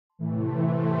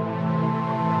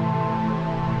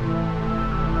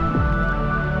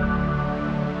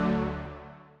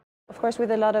course,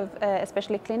 with a lot of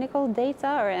especially clinical data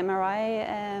or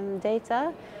MRI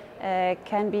data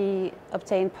can be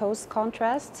obtained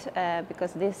post-contrast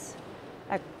because this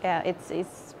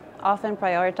it's often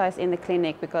prioritized in the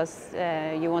clinic because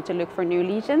you want to look for new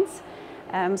lesions.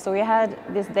 So we had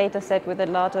this data set with a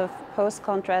lot of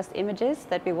post-contrast images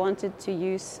that we wanted to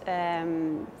use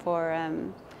for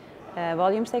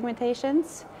volume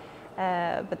segmentations.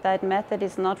 But that method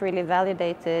is not really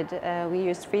validated. We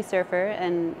used FreeSurfer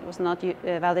and it was not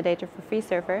validated for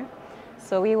FreeSurfer.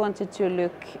 So we wanted to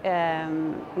look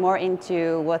more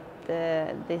into what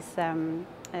this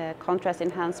contrast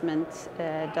enhancement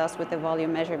does with the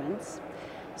volume measurements.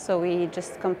 So we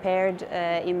just compared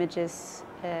images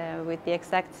with the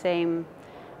exact same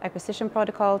acquisition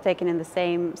protocol taken in the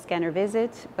same scanner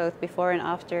visit, both before and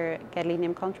after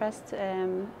gadolinium contrast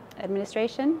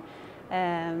administration.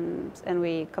 And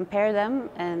we compared them,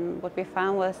 and what we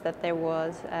found was that there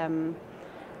was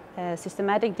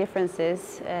systematic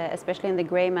differences, especially in the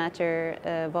gray matter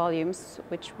volumes,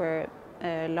 which were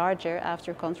larger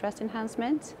after contrast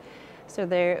enhancement. So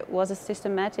there was a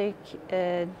systematic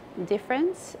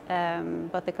difference,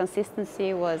 but the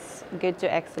consistency was good to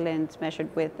excellent,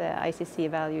 measured with ICC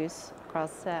values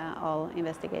across all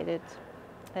investigated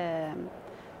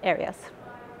areas.